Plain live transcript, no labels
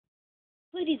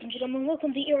Ladies and gentlemen,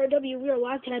 welcome to ERW. We are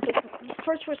live tonight, but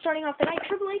first we're starting off the night.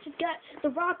 Triple H has got The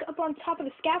Rock up on top of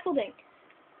the scaffolding.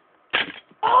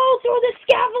 Oh, through the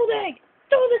scaffolding!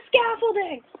 Through the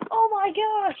scaffolding! Oh my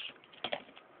gosh!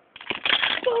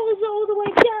 Goes all the way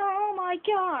down, oh my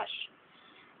gosh!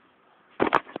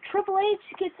 Triple H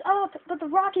gets up, but The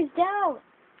Rock is down.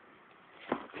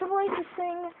 Triple H is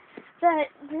saying that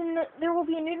then there will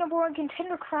be a new number one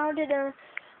contender crowned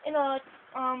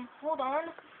hold on.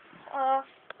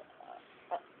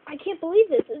 I can't believe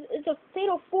this. It's a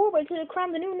fatal four-way to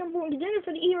crown the new number one contender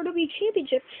for the ERW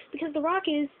championship because The Rock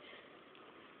is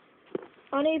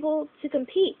unable to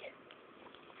compete.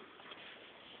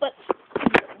 But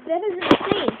that is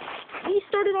insane. He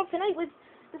started off the night with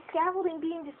the scaffolding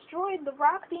being destroyed, The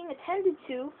Rock being attended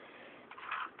to,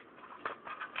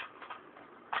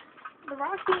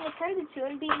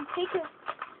 and being taken.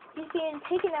 He's being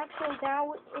taken actually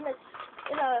now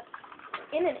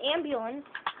in an ambulance.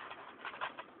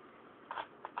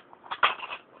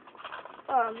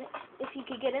 If he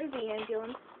could get in the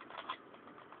ambulance.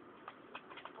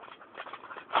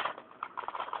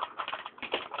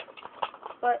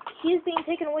 But he is being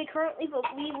taken away currently, but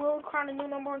we will crown a new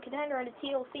number one contender in a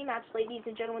TLC match, ladies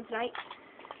and gentlemen, tonight.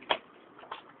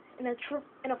 In a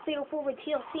fatal four-way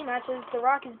TLC match as The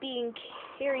Rock is being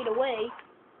carried away.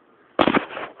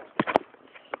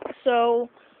 So,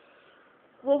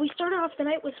 well, we started off the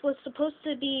night with was supposed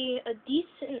to be an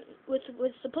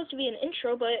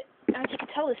intro, but as you can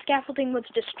tell, the scaffolding was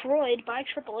destroyed by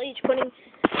Triple H, putting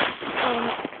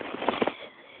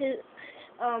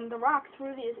The Rock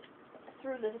through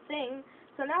the thing.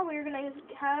 So now we're gonna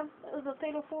have the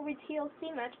fatal four-way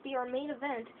TLC match be our main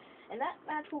event, and that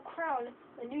match will crown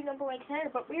a new number one contender.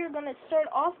 But we are gonna start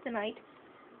off the night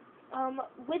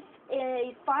with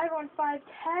a 5-on-5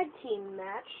 tag team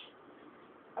match.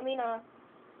 I mean a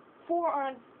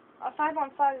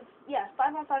 5-on-5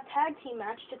 tag team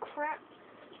match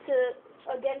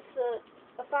against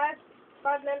the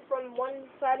five men from one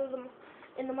side of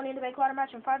in the Money in the Bank ladder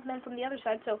match and 5 men from the other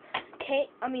side. So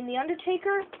The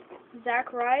Undertaker,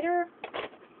 Zack Ryder,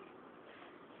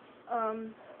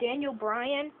 Daniel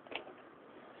Bryan,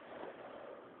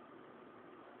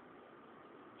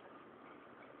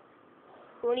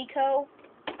 Hunico,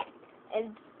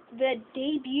 and the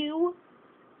debut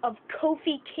of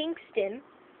Kofi Kingston.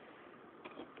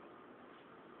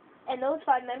 And those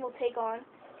 5 men will take on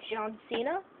John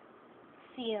Cena,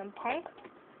 CM Punk,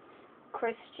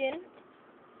 Christian,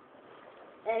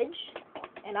 Edge,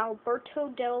 and Alberto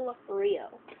Del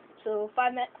Rio. So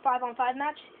 5-on-5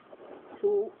 match.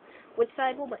 Which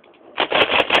side will win?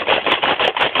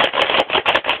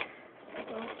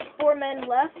 4 men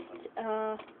left.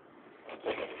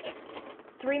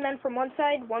 3 men from one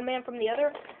side, 1 man from the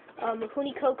other.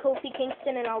 Hunico, Kofi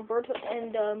Kingston, and Alberto,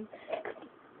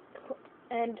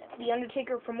 and The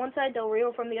Undertaker from one side, Del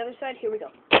Rio from the other side. Here we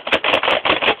go.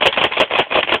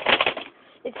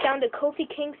 It's down to Kofi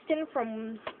Kingston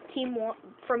from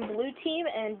blue team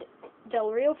and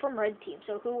Del Rio from red team.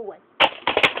 So who will win?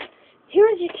 Here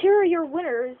are your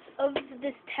winners of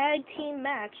this tag team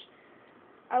match: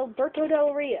 Alberto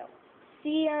Del Rio,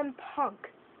 CM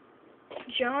Punk,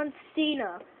 John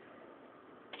Cena,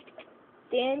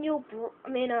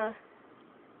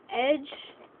 Edge,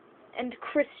 and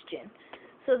Christian.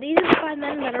 So these are the 5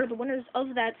 men that are the winners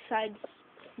of that side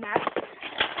match.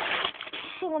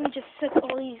 So let me just set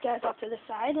all these guys off to the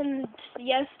side, and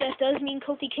yes, that does mean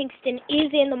Kofi Kingston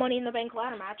is in the Money in the Bank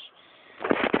ladder match.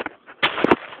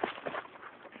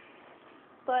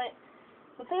 But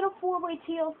the fatal four-way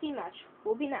TLC match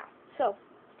will be now. So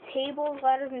tables,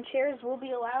 ladders, and chairs will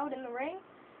be allowed in the ring.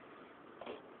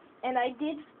 And I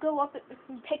did go up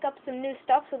and pick up some new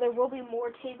stuff, so there will be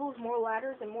more tables, more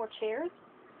ladders, and more chairs.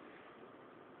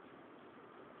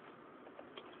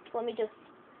 So let me just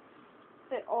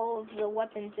fit all of the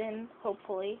weapons in,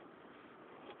 hopefully.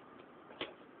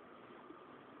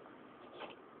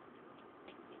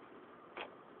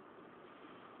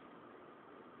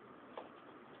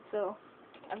 So,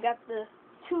 I've got the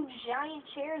 2 giant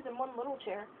chairs and 1 little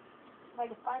chair. If I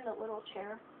can find the little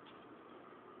chair.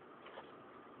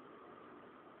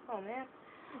 Oh man.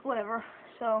 Whatever.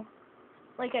 So,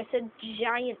 like I said,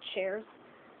 giant chairs.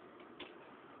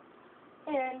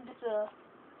 And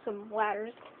some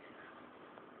ladders.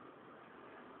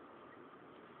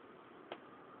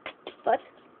 But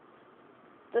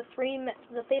the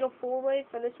fatal four-way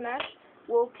for this match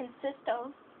will consist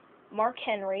of Mark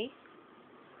Henry,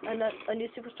 a new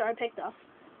superstar I picked up,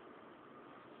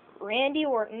 Randy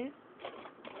Orton,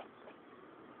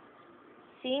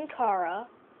 Sin Cara,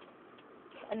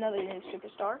 another new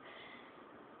superstar,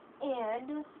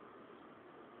 and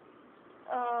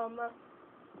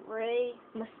Rey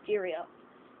Mysterio.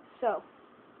 So,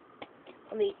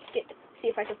 let me see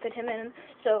if I can fit him in.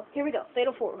 So, here we go.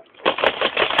 Fatal 4.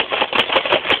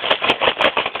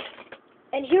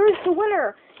 And here's the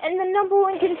winner, and the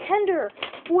 #1 contender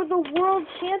for the World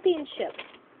Championship.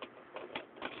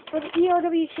 For the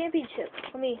ERW Championship.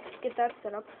 Let me get that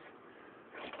set up.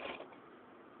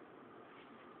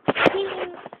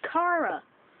 Team Kara.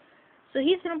 So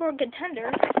he's the #1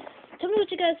 contender. Tell me what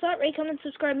you guys thought. Rate, comment,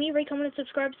 subscribe me. Rate, comment,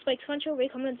 subscribe Spike's Fun Show.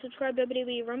 Rate, comment, subscribe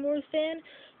WWE Rumblers fan.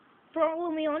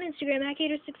 Follow me on Instagram at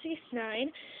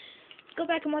Gator669. Go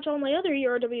back and watch all my other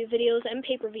ERW videos and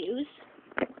pay-per-views.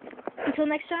 Until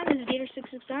next time, this is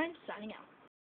Gator669 signing out.